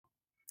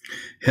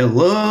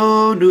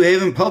Hello, New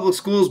Haven Public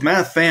Schools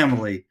math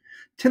family.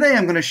 Today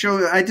I'm going to show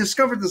you, I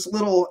discovered this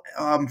little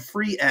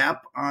free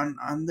app on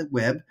the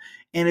web,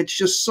 and it's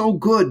just so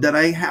good that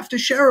I have to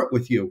share it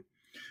with you.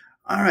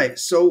 All right,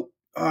 so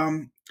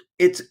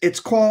it's a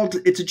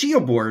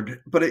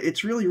geoboard, but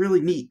it's really,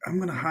 really neat. I'm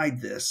going to hide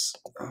this.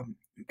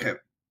 Okay,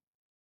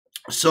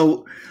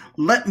 so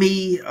let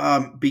me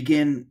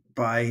begin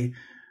by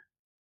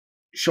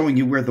showing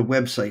you where the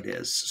website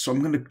is. So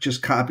I'm going to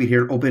just copy it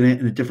here, open it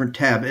in a different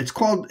tab. It's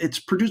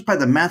produced by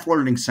the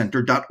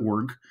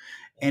mathlearningcenter.org.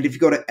 And if you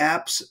go to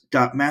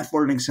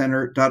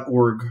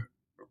apps.mathlearningcenter.org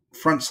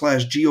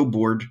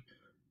 /geoboard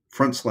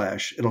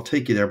it'll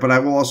take you there. But I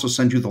will also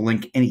send you the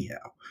link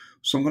anyhow.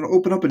 So I'm going to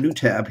open up a new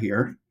tab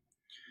here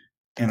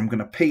and I'm going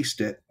to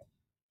paste it.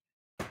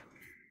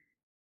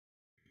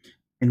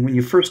 And when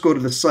you first go to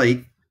the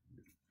site,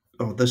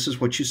 oh, this is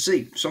what you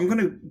see. So I'm going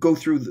to go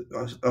through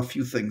a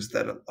few things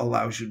that it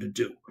allows you to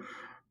do.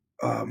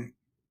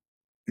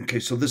 Okay,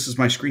 so this is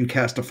my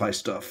Screencastify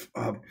stuff.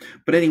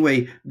 But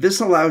anyway, this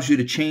allows you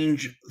to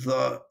change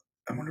I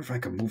wonder if I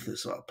can move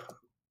this up.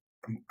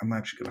 I'm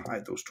actually going to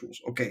hide those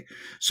tools. Okay,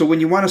 so when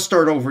you want to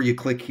start over, you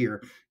click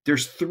here.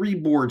 There's 3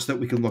 boards that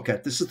we can look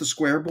at. This is the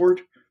square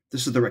board,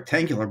 this is the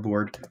rectangular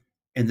board,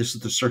 and this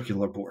is the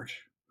circular board.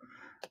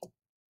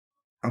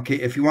 Okay,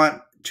 if you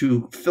want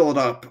to fill it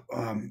up,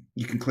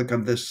 you can click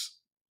on this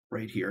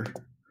right here.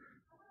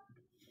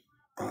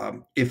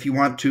 If you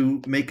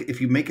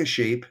make a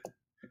shape,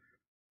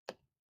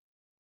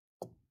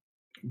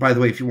 by the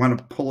way, if you want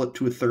to pull it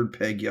to a third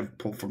peg, you have to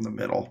pull from the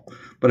middle.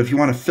 But if you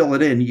want to fill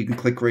it in, you can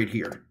click right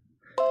here,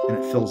 and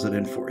it fills it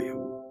in for you.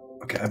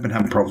 Okay, I've been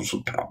having problems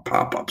with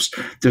pop-ups.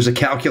 There's a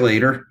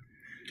calculator,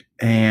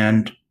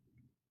 and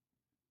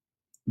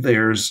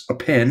there's a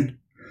pen,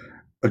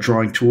 a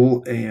drawing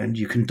tool, and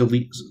you can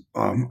delete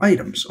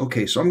items.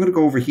 Okay, so I'm going to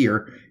go over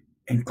here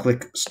and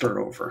click Start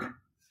Over.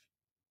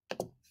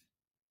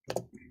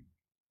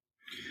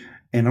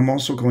 And I'm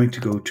also going to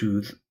go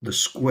to the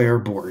square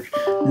board.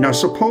 Now,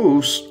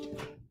 suppose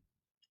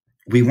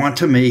we want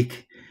to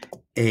make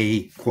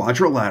a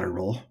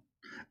quadrilateral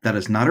that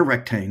is not a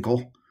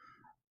rectangle,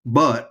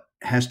 but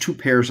has 2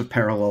 pairs of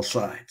parallel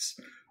sides.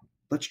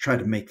 Let's try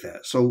to make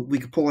that. So we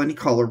could pull any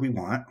color we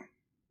want.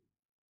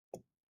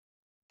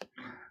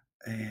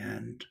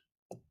 And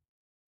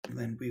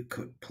then we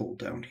could pull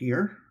down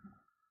here.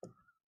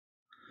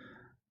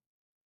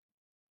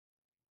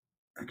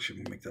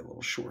 Actually, we'll make that a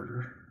little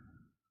shorter.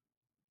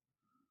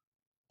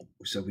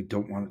 We said we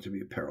don't want it to be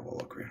a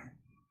parallelogram.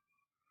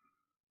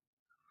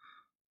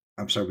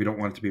 I'm sorry, we don't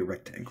want it to be a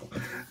rectangle.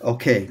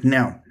 Okay,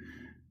 now,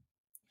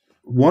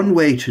 one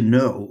way to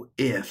know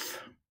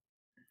if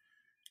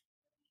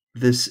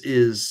the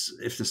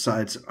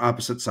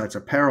opposite sides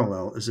are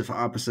parallel is if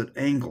opposite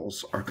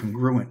angles are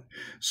congruent.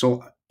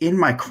 So in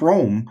my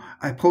Chrome,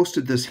 I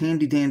posted this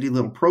handy dandy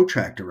little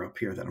protractor up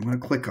here that I'm going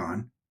to click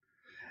on,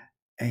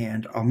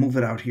 and I'll move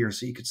it out here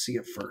so you can see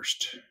it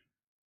first.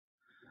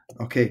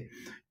 Okay,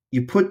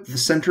 you put the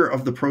center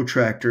of the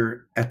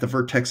protractor at the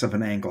vertex of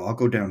an angle. I'll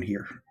go down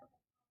here.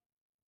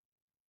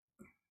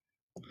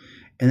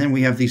 And then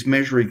we have these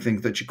measuring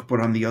things that you can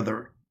put on the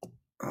other,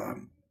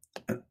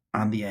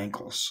 on the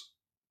angles.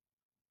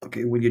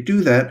 Okay, when you do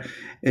that,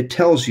 it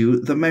tells you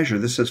the measure.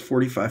 This says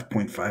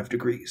 45.5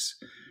 degrees.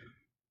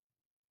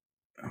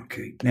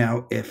 Okay,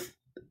 now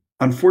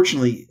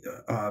unfortunately,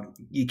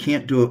 you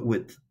can't do it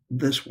with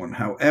this one.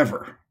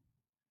 However,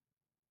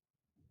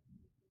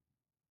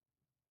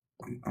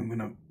 I'm going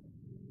to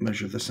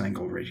measure this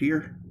angle right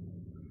here.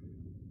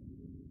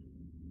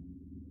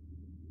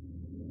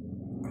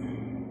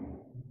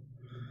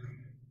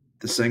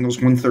 This angle is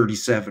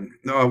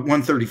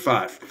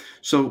 135.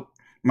 So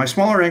my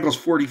smaller angle is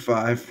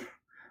 45.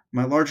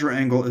 My larger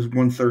angle is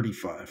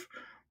 135.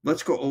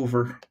 Let's go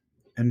over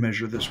and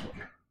measure this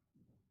one.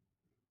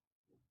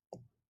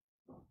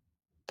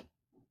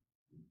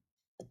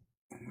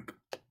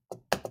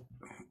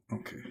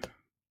 Okay.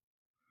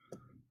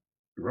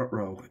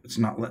 Ruh-roh, it's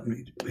not letting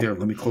me. Here,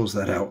 let me close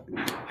that out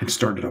and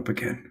start it up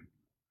again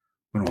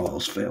when all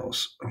else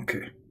fails.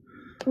 Okay.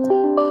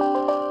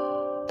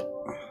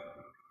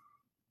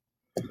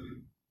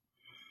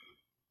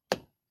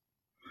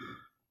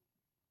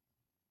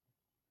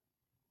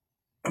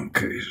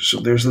 Okay, so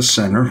there's the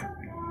center.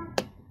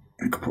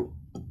 I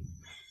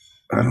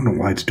don't know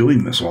why it's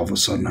doing this all of a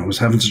sudden. I was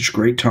having such a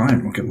great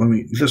time. Okay,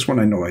 this one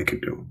I know I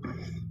could do.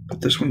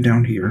 Put this one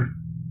down here.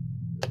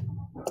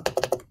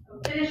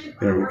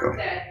 There we go.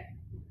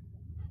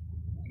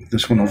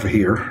 This one over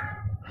here.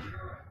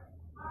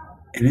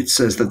 And it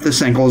says that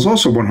this angle is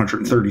also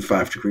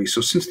 135 degrees.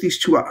 So since these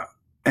two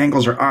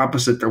angles are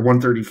opposite, they're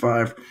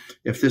 135.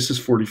 If this is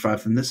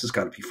 45, then this has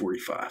got to be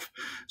 45.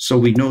 So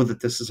we know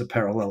that this is a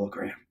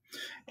parallelogram.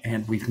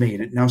 And we've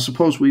made it. Now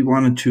suppose we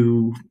wanted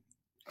to,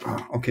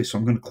 okay, so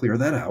I'm going to clear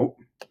that out.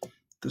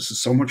 This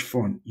is so much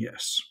fun.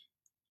 Yes.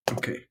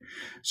 Okay.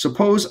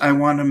 Suppose I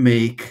want to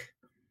make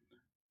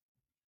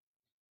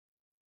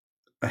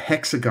a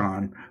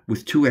hexagon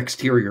with 2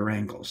 exterior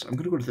angles. I'm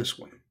going to go to this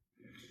one.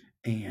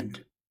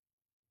 And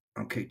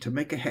Okay, to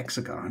make a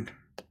hexagon.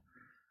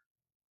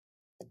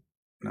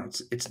 Now,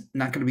 it's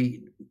not going to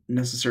be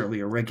necessarily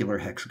a regular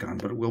hexagon,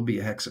 but it will be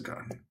a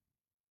hexagon.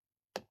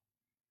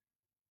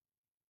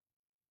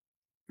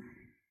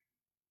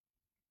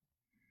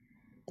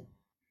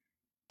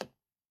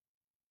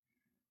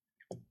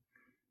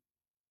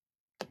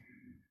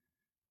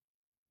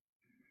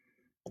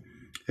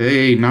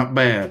 Hey, not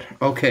bad.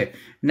 Okay,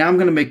 now I'm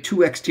going to make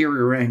two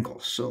exterior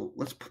angles. So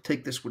let's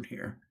take this one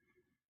here.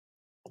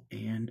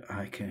 And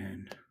I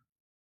can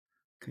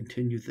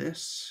continue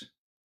this.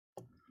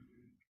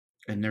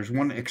 And there's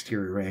one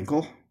exterior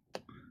angle.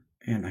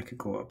 And I could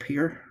go up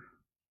here.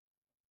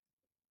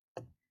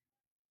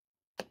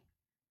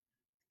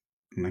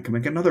 And I can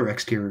make another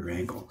exterior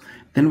angle.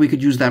 Then we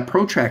could use that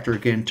protractor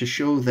again to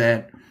show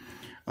that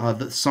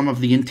the sum of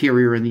the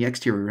interior and the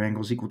exterior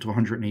angles equal to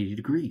 180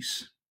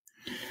 degrees.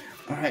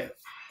 All right,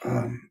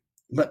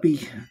 let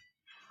me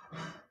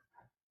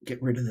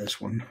get rid of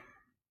this one.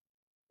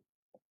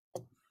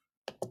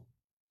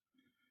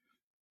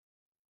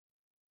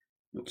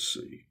 Let's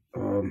see.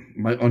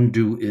 My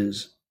undo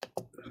is,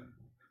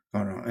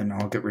 oh no, and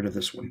I'll get rid of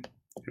this one.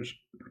 Here's,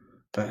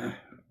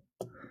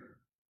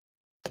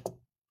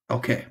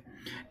 okay.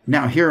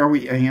 Now here I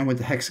am with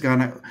the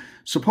hexagon.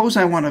 Suppose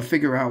I want to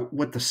figure out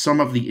what the sum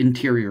of the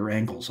interior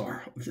angles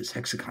are of this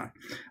hexagon.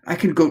 I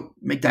can go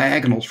make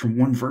diagonals from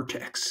one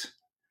vertex.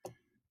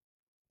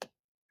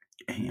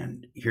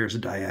 And here's a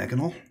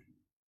diagonal.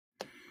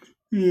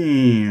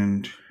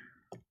 And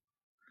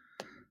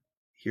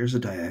here's a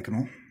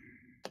diagonal.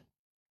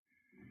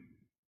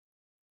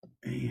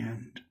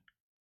 And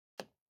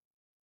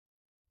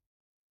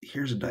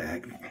here's a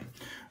diagonal.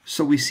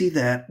 So we see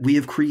that we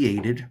have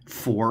created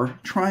 4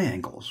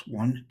 triangles.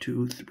 1,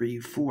 2, 3,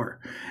 4.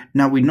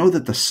 Now we know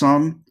that the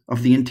sum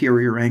of the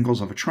interior angles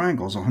of a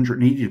triangle is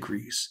 180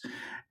 degrees.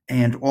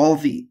 And all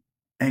the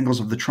angles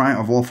of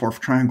of all 4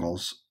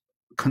 triangles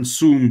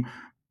consume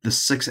the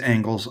 6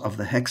 angles of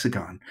the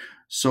hexagon.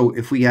 So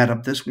if we add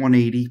up this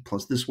 180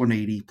 plus this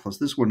 180 plus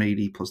this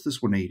 180 plus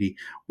this 180,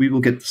 we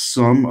will get the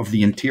sum of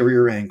the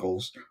interior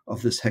angles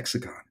of this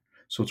hexagon.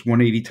 So it's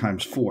 180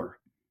 times 4.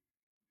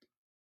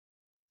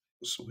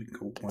 So we can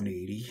go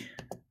 180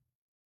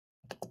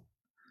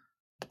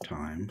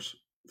 times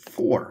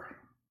 4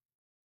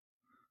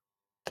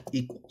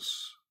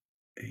 equals.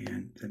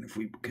 And then if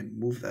we can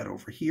move that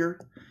over here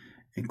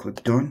and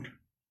click done.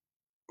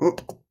 Oh.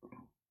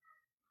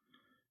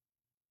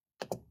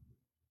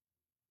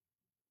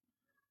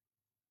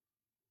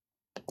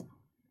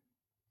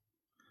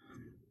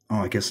 Oh,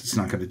 I guess it's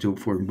not going to do it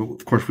for me, but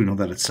of course we know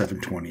that it's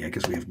 720. I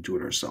guess we have to do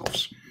it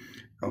ourselves.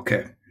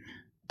 Okay,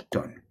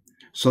 done.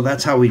 So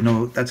that's how we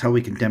know, that's how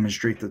we can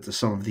demonstrate that the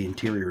sum of the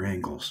interior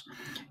angles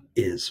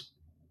is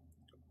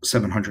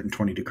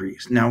 720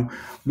 degrees. Now,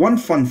 one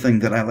fun thing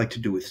that I like to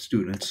do with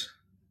students,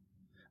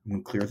 I'm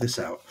going to clear this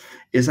out,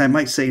 is I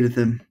might say to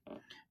them,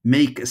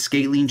 make a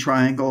scalene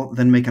triangle,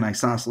 then make an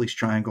isosceles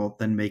triangle,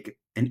 then make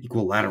an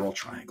equilateral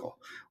triangle.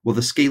 Well,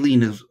 the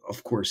scalene is,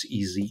 of course,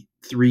 easy.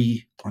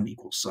 3 on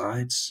equal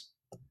sides.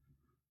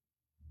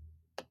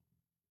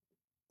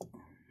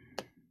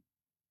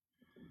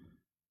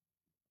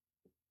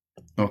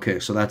 Okay,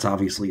 so that's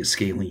obviously a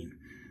scalene.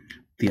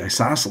 The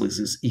isosceles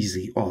is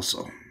easy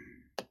also.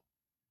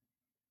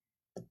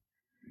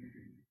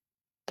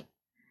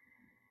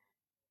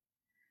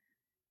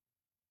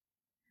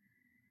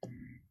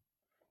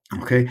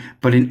 Okay,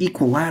 but an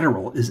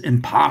equilateral is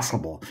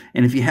impossible.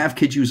 And if you have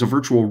kids use a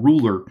virtual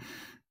ruler,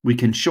 we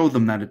can show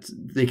them that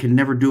they can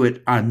never do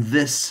it on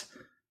this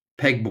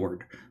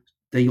pegboard.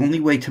 The only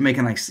way to make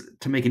an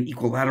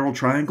equilateral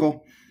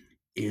triangle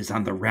is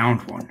on the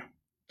round one.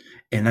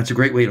 And that's a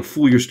great way to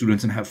fool your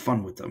students and have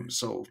fun with them.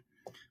 So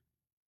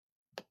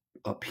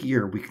up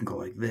here, we can go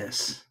like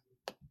this.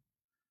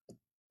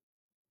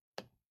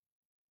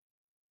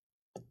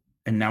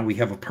 And now we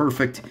have a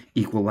perfect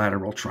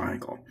equilateral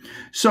triangle.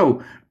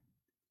 So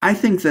I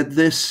think that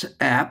this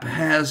app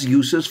has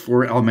uses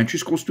for elementary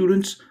school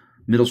students,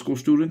 middle school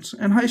students,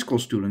 and high school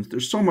students.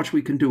 There's so much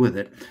we can do with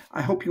it.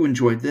 I hope you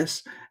enjoyed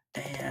this,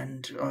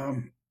 and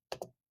I'm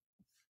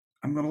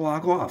going to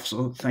log off.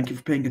 So thank you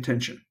for paying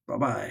attention.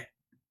 Bye-bye.